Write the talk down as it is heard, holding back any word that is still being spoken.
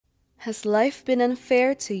Has life been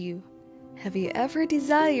unfair to you? Have you ever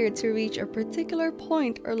desired to reach a particular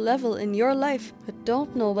point or level in your life but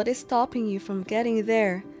don't know what is stopping you from getting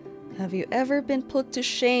there? Have you ever been put to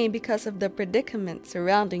shame because of the predicament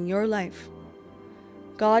surrounding your life?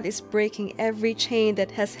 God is breaking every chain that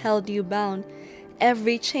has held you bound,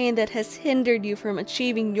 every chain that has hindered you from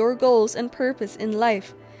achieving your goals and purpose in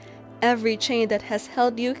life, every chain that has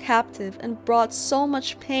held you captive and brought so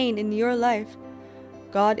much pain in your life.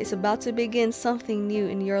 God is about to begin something new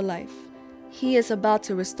in your life. He is about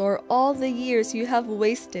to restore all the years you have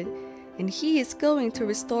wasted, and He is going to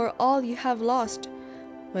restore all you have lost.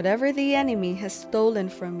 Whatever the enemy has stolen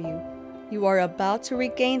from you, you are about to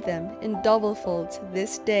regain them in double folds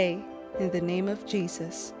this day, in the name of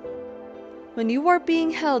Jesus. When you are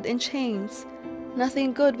being held in chains,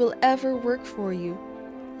 nothing good will ever work for you.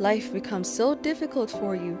 Life becomes so difficult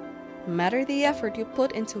for you, no matter the effort you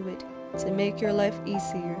put into it to make your life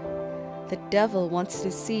easier. The devil wants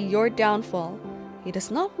to see your downfall. He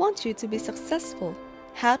does not want you to be successful,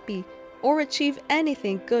 happy, or achieve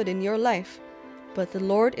anything good in your life. But the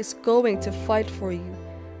Lord is going to fight for you.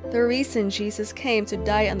 The reason Jesus came to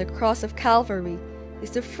die on the cross of Calvary is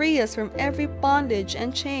to free us from every bondage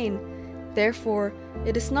and chain. Therefore,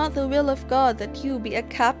 it is not the will of God that you be a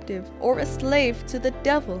captive or a slave to the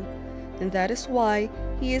devil. And that is why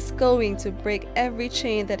He is going to break every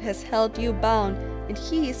chain that has held you bound, and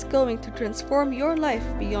He is going to transform your life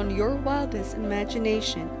beyond your wildest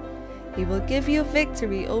imagination. He will give you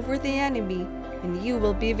victory over the enemy, and you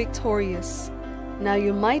will be victorious. Now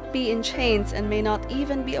you might be in chains and may not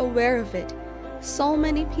even be aware of it. So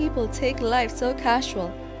many people take life so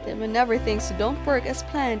casual that whenever things don't work as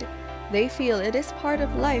planned, they feel it is part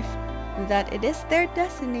of life and that it is their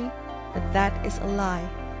destiny, but that is a lie.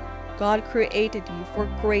 God created you for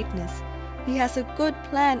greatness. He has a good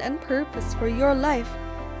plan and purpose for your life.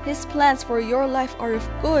 His plans for your life are of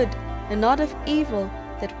good and not of evil,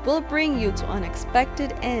 that will bring you to an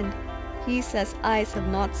expected end. He says, eyes have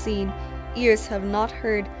not seen, ears have not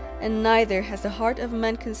heard, and neither has the heart of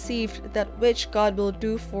man conceived that which God will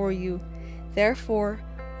do for you. Therefore,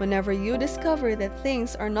 whenever you discover that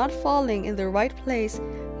things are not falling in the right place,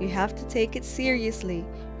 you have to take it seriously,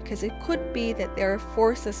 because it could be that there are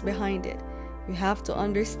forces behind it. You have to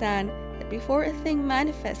understand that before a thing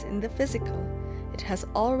manifests in the physical, it has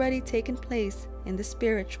already taken place in the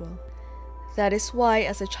spiritual. That is why,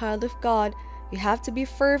 as a child of God, you have to be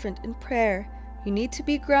fervent in prayer. You need to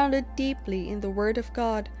be grounded deeply in the Word of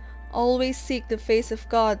God. Always seek the face of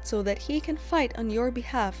God so that He can fight on your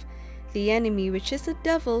behalf. The enemy, which is the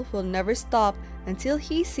devil, will never stop until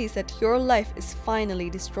he sees that your life is finally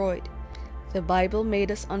destroyed. The Bible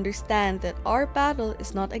made us understand that our battle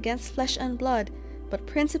is not against flesh and blood, but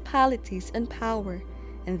principalities and power.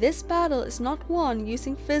 And this battle is not won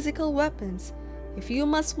using physical weapons. If you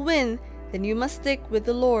must win, then you must stick with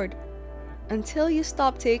the Lord. Until you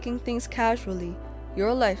stop taking things casually,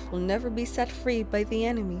 your life will never be set free by the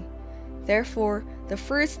enemy. Therefore, the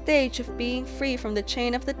first stage of being free from the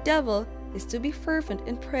chain of the devil is to be fervent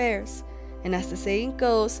in prayers. And as the saying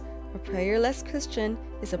goes, a prayerless Christian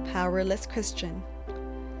is a powerless Christian.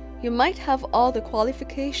 You might have all the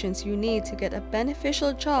qualifications you need to get a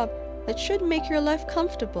beneficial job that should make your life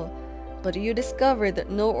comfortable, but you discover that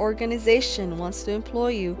no organization wants to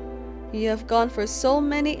employ you. You have gone for so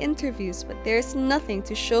many interviews, but there is nothing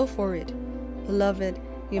to show for it. Beloved,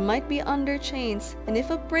 you might be under chains, and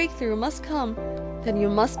if a breakthrough must come, then you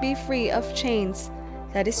must be free of chains.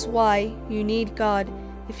 That is why you need God.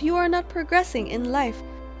 If you are not progressing in life,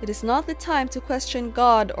 it is not the time to question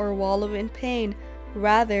God or wallow in pain.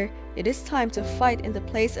 Rather, it is time to fight in the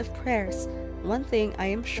place of prayers. One thing I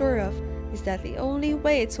am sure of is that the only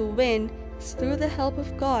way to win is through the help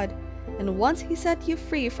of God. And once He set you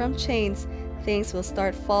free from chains, things will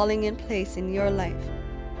start falling in place in your life.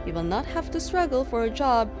 You will not have to struggle for a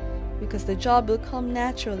job, because the job will come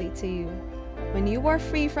naturally to you. When you are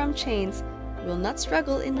free from chains, you will not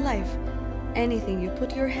struggle in life. Anything you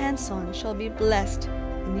put your hands on shall be blessed,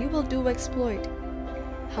 and you will do exploit.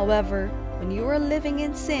 However, when you are living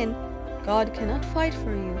in sin, God cannot fight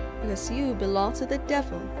for you, because you belong to the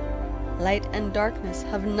devil. Light and darkness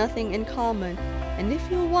have nothing in common, and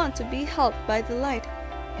if you want to be helped by the light,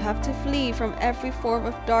 you have to flee from every form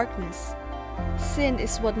of darkness. Sin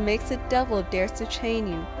is what makes the devil dare to chain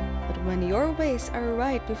you, but when your ways are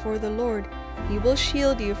right before the Lord, He will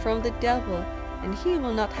shield you from the devil, and he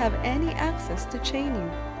will not have any access to chain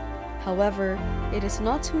you. However, it is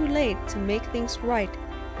not too late to make things right.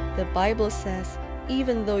 The Bible says,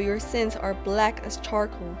 even though your sins are black as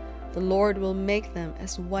charcoal, the Lord will make them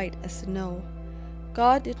as white as snow.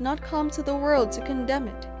 God did not come to the world to condemn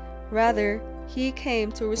it. Rather, He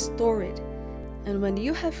came to restore it. And when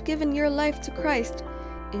you have given your life to Christ,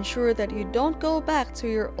 ensure that you don't go back to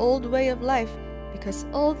your old way of life, because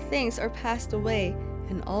old things are passed away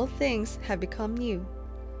and all things have become new.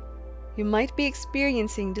 You might be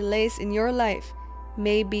experiencing delays in your life.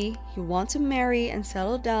 Maybe you want to marry and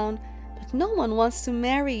settle down, but no one wants to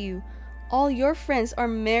marry you. All your friends are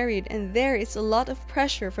married and there is a lot of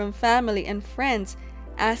pressure from family and friends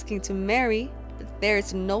asking to marry, but there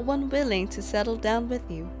is no one willing to settle down with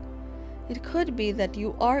you. It could be that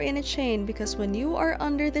you are in a chain because when you are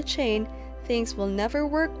under the chain, things will never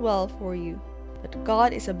work well for you. But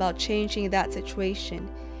God is about changing that situation.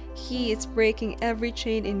 He is breaking every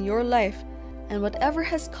chain in your life, and whatever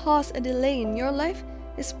has caused a delay in your life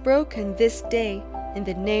is broken this day in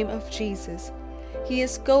the name of Jesus. He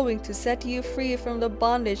is going to set you free from the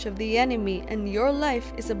bondage of the enemy, and your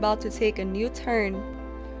life is about to take a new turn.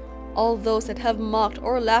 All those that have mocked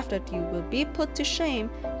or laughed at you will be put to shame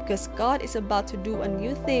because God is about to do a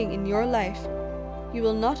new thing in your life. You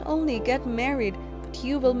will not only get married, but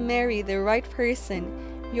you will marry the right person.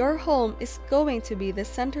 Your home is going to be the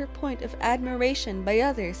center point of admiration by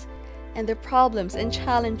others, and the problems and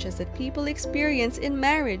challenges that people experience in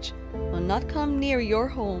marriage will not come near your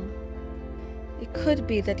home. It could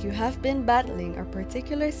be that you have been battling a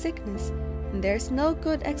particular sickness, and there's no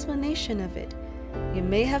good explanation of it. You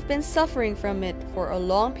may have been suffering from it for a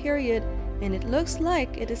long period, and it looks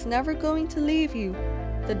like it is never going to leave you.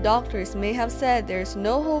 The doctors may have said there's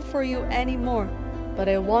no hope for you anymore, but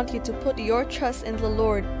I want you to put your trust in the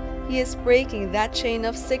Lord. He is breaking that chain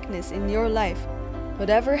of sickness in your life.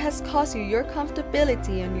 Whatever has caused you your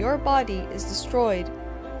comfortability in your body is destroyed.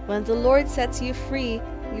 When the Lord sets you free,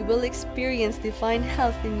 you will experience divine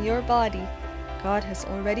health in your body. God has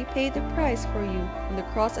already paid the price for you on the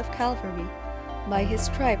cross of Calvary. By His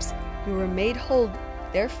stripes, you were made whole.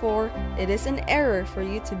 Therefore, it is an error for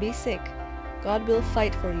you to be sick. God will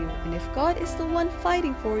fight for you, and if God is the one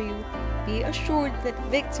fighting for you, be assured that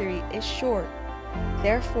victory is sure.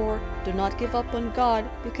 Therefore, do not give up on God,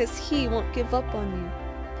 because He won't give up on you.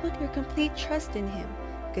 Put your complete trust in Him,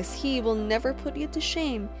 because He will never put you to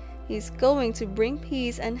shame. He is going to bring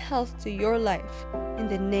peace and health to your life, in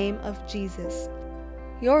the name of Jesus.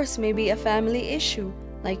 Yours may be a family issue,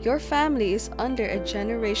 like your family is under a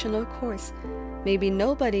generational curse. Maybe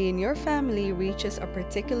nobody in your family reaches a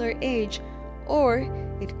particular age, or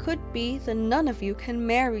it could be that none of you can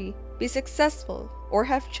marry, be successful, or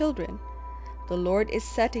have children. The Lord is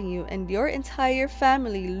setting you and your entire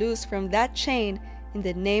family loose from that chain in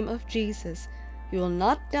the name of Jesus. You will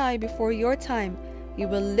not die before your time. You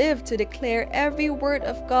will live to declare every word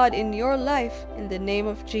of God in your life in the name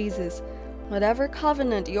of Jesus. Whatever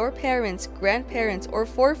covenant your parents, grandparents, or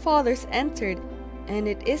forefathers entered, and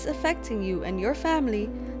it is affecting you and your family,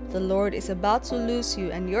 the Lord is about to loose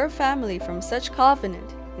you and your family from such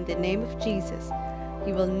covenant in the name of Jesus.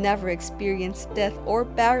 You will never experience death or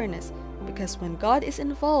barrenness, because when God is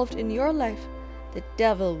involved in your life, the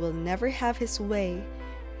devil will never have his way.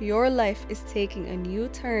 Your life is taking a new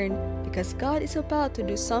turn because God is about to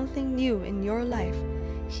do something new in your life.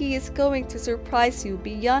 He is going to surprise you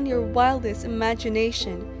beyond your wildest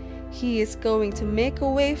imagination. He is going to make a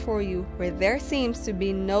way for you where there seems to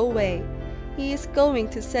be no way. He is going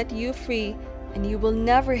to set you free, and you will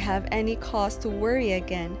never have any cause to worry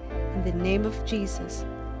again in the name of Jesus.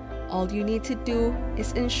 All you need to do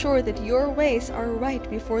is ensure that your ways are right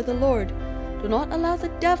before the Lord. Do not allow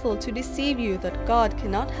the devil to deceive you that God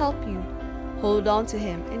cannot help you. Hold on to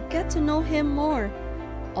Him and get to know Him more.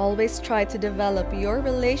 Always try to develop your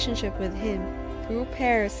relationship with Him through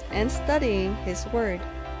prayers and studying His Word.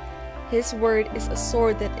 His Word is a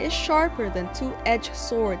sword that is sharper than two-edged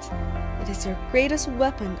swords. It is your greatest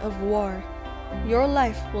weapon of war. Your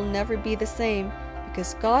life will never be the same,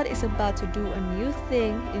 because God is about to do a new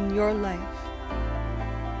thing in your life.